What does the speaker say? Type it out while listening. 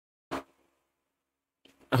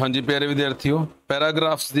हाँ जी प्यारे विद्यार्थियों,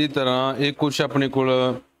 पैराग्राफ्स की तरह ये कुछ अपने को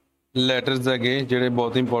लैटरस है जोड़े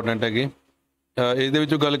बहुत इंपॉर्टेंट है।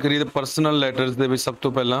 ये गल करिए परसनल लैटरस के सब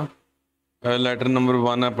तो पहला लैटर नंबर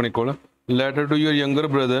 1 है अपने को, letter to your younger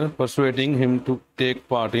brother परसुएटिंग him to take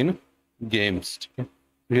part in games. ठीक है,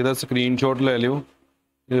 यदा स्क्रीन शॉट लै लियो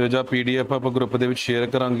ਜਾਂ PDF आप ग्रुप के शेयर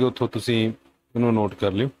करांगे, उतों तुसीं इहनूं नोट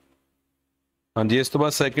कर लियो। हाँ जी, इस तो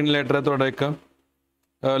बाद सैकेंड लैटर है तुहाडा एक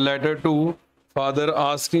letter to father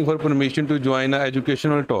asking for permission to join a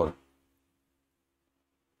educational tour.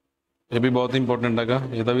 ये भी बहुत इंपॉर्टेंट है,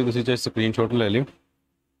 यदा भी तुसीं चाहे स्क्रीन शॉट लै लियो।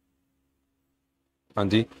 हाँ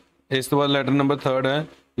जी, इस तो बाद लैटर नंबर 3 है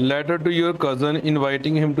letter to your cousin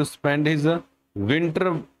inviting him to spend his winter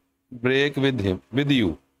break with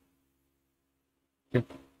you.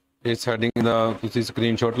 इस हैडिंग का तुसीं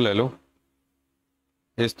स्क्रीन शॉट लै लो।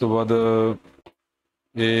 इस तो बाद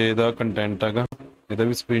ਇਹਦਾ ਕੰਟੈਂਟ ਹੈਗਾ, ਇਹਦਾ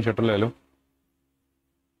ਵੀ ਸਕਰੀਨਸ਼ਾਟ ਲੈ ਲਓ।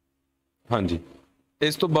 ਹਾਂਜੀ,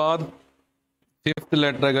 ਇਸ ਤੋਂ ਬਾਅਦ 5th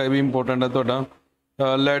ਲੈਟਰ ਹੈਗਾ, ਇਹ ਵੀ ਇੰਪੋਰਟੈਂਟ ਹੈ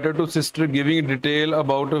ਤੁਹਾਡਾ letter to sister giving detail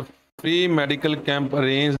about free medical camp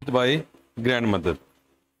arranged by grandmother.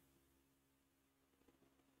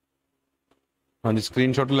 ਹਾਂਜੀ,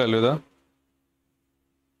 ਸਕਰੀਨਸ਼ਾਟ ਲੈ ਲਓ ਇਹਦਾ।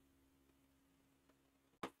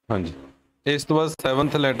 ਹਾਂਜੀ, ਇਸ ਤੋਂ ਬਾਅਦ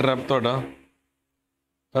 7th ਲੈਟਰ ਹੈ ਤੁਹਾਡਾ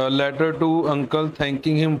letter to uncle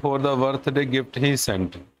thanking him for the birthday gift he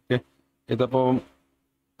Saint. ठीक है, ये तो आप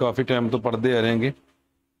काफ़ी टाइम तो पढ़ते आ रहे हैं,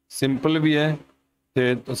 सिंपल भी है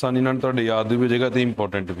तो आसानी नाल तुहाडे याद भी हो जाएगा तो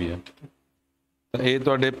इंपॉर्टेंट भी है। तो ये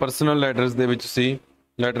तुहाडे परसनल लैटरस दे विच सी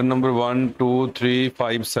लैटर नंबर 1 2 3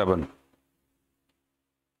 5 7।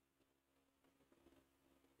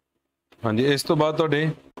 हाँ जी, इस तो बाद तुहाडे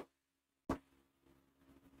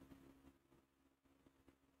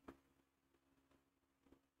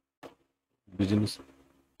बिजनेस।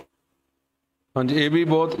 हाँ जी, ये भी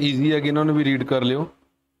बहुत ईजी है, इन्होंने भी रीड कर लियो।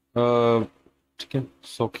 ठीक है,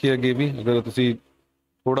 सौखी है ये भी, अगर तुसी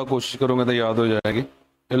थोड़ा कोशिश करोगे तो याद हो जाएगी।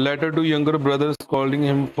 Letter to younger brother calling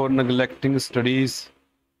him for नेगलैक्टिंग studies.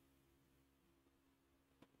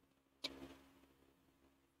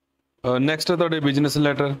 Next है तुहाडे बिजनेस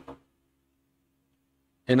लैटर।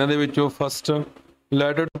 इन्हां दे विचों first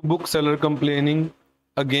letter to book Saylor complaining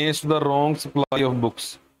against the wrong supply of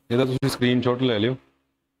books. ਇਹਦਾ ਤੁਸੀਂ ਸਕਰੀਨਸ਼ਾਟ ਲੈ ਲਿਓ।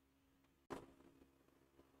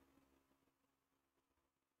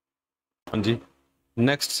 ਹਾਂਜੀ,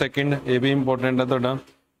 ਨੈਕਸਟ ਸੈਕਿੰਡ ਇਹ ਵੀ ਇੰਪੋਰਟੈਂਟ ਹੈ ਤੁਹਾਡਾ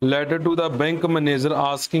letter to the bank manager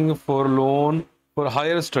asking for loan for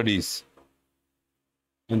hire studies.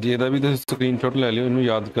 ਹਾਂਜੀ, ਇਹਦਾ ਵੀ ਤੁਸੀਂ ਸਕਰੀਨਸ਼ਾਟ ਲੈ ਲਿਓ, ਇਹਨੂੰ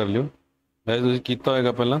ਯਾਦ ਕਰ ਲਿਓ, ਵੈਸੇ ਤੁਸੀਂ ਕੀਤਾ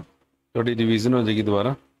ਹੋਏਗਾ ਪਹਿਲਾਂ, ਤੁਹਾਡੀ ਰਿਵੀਜ਼ਨ ਹੋ ਜਾਏਗੀ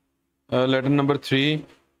ਦੁਬਾਰਾ। Letter number 3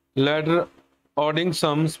 letter ordering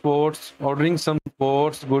some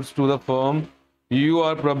sports goods to the firm you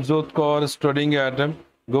are Prabhjot Kaur studying at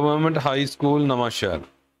Government High School Nawashahar।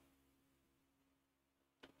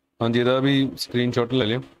 हाँ जी, ਇਹਦਾ ਵੀ ਸਕਰੀਨਸ਼ਾਟ ਲੈ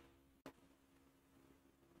ਲਿਓ।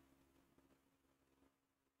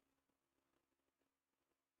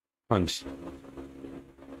 ਹਾਂਜੀ,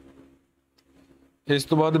 ਇਸ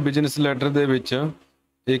ਤੋਂ ਬਾਅਦ ਬਿਜ਼ਨਸ ਲੈਟਰ ਦੇ ਵਿੱਚ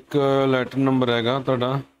ਇੱਕ ਲੈਟਰ ਨੰਬਰ ਹੈਗਾ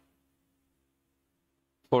ਤੁਹਾਡਾ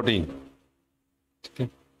 14। ठीक है,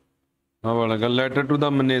 हाँ वाला letter to the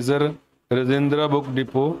manager Rajindra book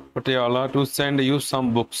depot Patiala to send you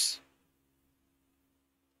some books.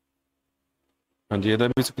 हाँ जी, ਇਹਦਾ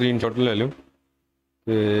भी स्क्रीनशॉट ले लो,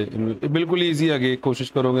 तो बिल्कुल ईजी है, कोशिश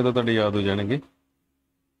करोगे तो तुहाडे याद हो जाएंगे।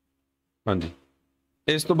 हाँ जी,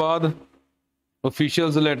 इस तो बाद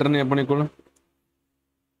ऑफिशियल्स लैटर ने अपने को,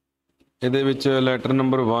 ਇਹਦੇ ਵਿੱਚ ਲੈਟਰ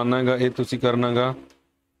नंबर 1 हैगा, ये तुसीं करना गा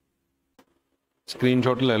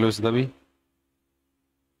स्क्रीनशॉट ले लो इसका भी।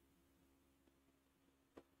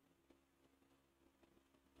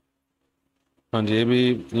 हाँ जी, ये भी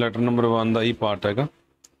लैटर नंबर 1 का ही पार्ट हैगा।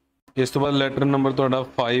 इस तो बाद लैटर नंबर तुहाडा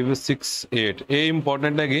 5 6 8 ये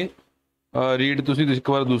इंपॉर्टेंट है, रीड तुसीं एक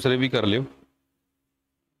बार दूसरे भी कर लियो।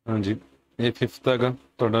 हाँ जी, ये 5th हैगा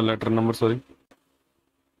तुहाडा लैटर नंबर, सॉरी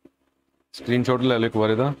स्क्रीनशॉट ले लो एक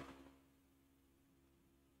बार इहदा।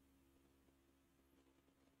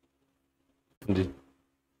 जी,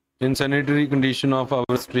 इनसैनिटरी कंडीशन ऑफ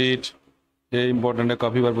आवर स्ट्रीट, ये इंपॉर्टेंट है,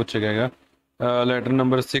 काफ़ी बार पूछा गया है। Letter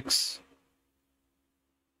number 6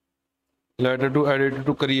 letter to editor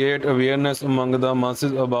to create awareness among the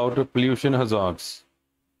masses about pollution hazards।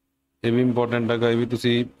 ये भी इंपॉर्टेंट है, ये भी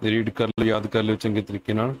तुसी रीड कर लो, याद कर लो चंगे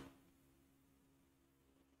तरीके नाल।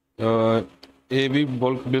 ये भी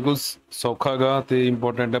बिल्कुल सौखा गा ते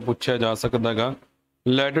इंपॉर्टेंट है, पूछा जा सकता है।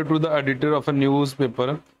 Letter to the editor of a news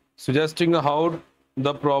paper सुजैसटिंग how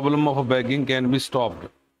the problem of bagging can be stopped.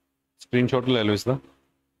 Screenshot ले लो इसका।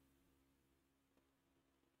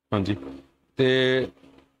 हाँ जी, तो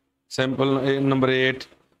sample number 8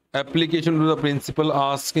 application to the principal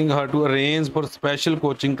asking her to arrange for special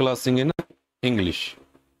coaching classing in English।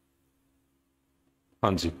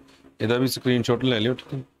 हाँ जी, ਇਹਦਾ ਵੀ screenshot ਲੈ ਲਿਓ,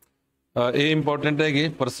 ਠੀਕ ਹੈ। ਇਹ ਇੰਪੋਰਟੈਂਟ ਹੈਗੇ,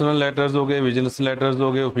 ਪਰਸਨਲ ਲੈਟਰਸ ਹੋ ਗਏ, ਵਿਜੀਲੈਂਸ ਲੈਟਰਸ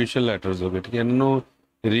ਹੋ ਗਏ, ਆਫੀਸ਼ੀਅਲ ਲੈਟਰਸ ਹੋ ਗਏ, ਠੀਕ ਹੈ। ਇਹਨਾਂ ਨੂੰ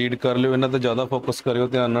ਰੀਡ ਕਰ ਲਿਓ, ਇਹਨਾਂ ਤੇ ਜ਼ਿਆਦਾ ਫੋਕਸ ਕਰਿਓ,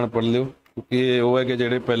 ਧਿਆਨ ਨਾਲ ਪੜ੍ਹ ਲਿਓ, ਕਿਉਂਕਿ ਇਹ ਉਹ ਹੈਗੇ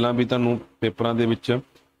ਜਿਹੜੇ ਪਹਿਲਾਂ ਵੀ ਤੁਹਾਨੂੰ ਪੇਪਰਾਂ ਦੇ ਵਿੱਚ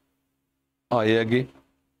ਆਏ ਹੈਗੇ,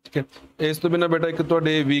 ਠੀਕ ਹੈ। ਇਸ ਤੋਂ ਬਿਨਾਂ ਬੇਟਾ ਇੱਕ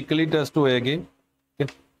ਤੁਹਾਡੇ ਵੀਕਲੀ ਟੈਸਟ ਹੋਏਗੇ, ਠੀਕ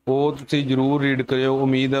ਹੈ, ਉਹ ਤੁਸੀਂ ਜ਼ਰੂਰ ਰੀਡ ਕਰਿਓ।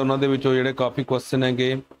 ਉਮੀਦ ਹੈ ਉਹਨਾਂ ਦੇ ਵਿੱਚੋਂ ਜਿਹੜੇ ਕਾਫੀ ਕੁਐਸਚਨ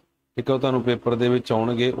ਹੈਗੇ, ਠੀਕ ਹੈ, ਉਹ ਤੁਹਾਨੂੰ ਪੇਪਰ ਦੇ ਵਿੱਚ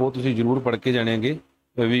ਆਉਣਗੇ, ਉਹ ਤੁਸੀਂ ਜ਼ਰੂਰ ਪੜ੍ਹ ਕੇ ਜਾਣੇਗੇ।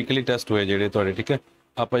 ਵੀਕਲੀ ਟੈਸਟ ਹੋਏ ਜਿਹੜੇ ਤੁਹਾਡੇ, ਠੀਕ ਹੈ।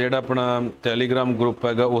 ਆਪਾਂ ਜਿਹੜਾ ਆਪਣਾ ਟੈਲੀਗ੍ਰਾਮ ਗਰੁੱਪ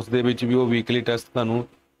ਹੈਗਾ ਉਸ ਦੇ ਵਿੱਚ ਵੀ ਉਹ ਵੀਕਲੀ ਟੈਸਟ ਤੁਹਾਨੂੰ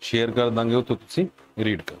ਸ਼ੇਅਰ ਕਰ ਦਾਂਗੇ, ਉੱਥੋਂ ਤੁਸੀਂ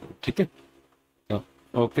ਰੀਡ ਕਰੋ, ਠੀਕ ਹੈ।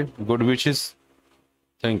 ਓਕੇ, ਗੁੱਡ ਵਿਸ਼ੇਸ,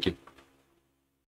 ਥੈਂਕ ਯੂ।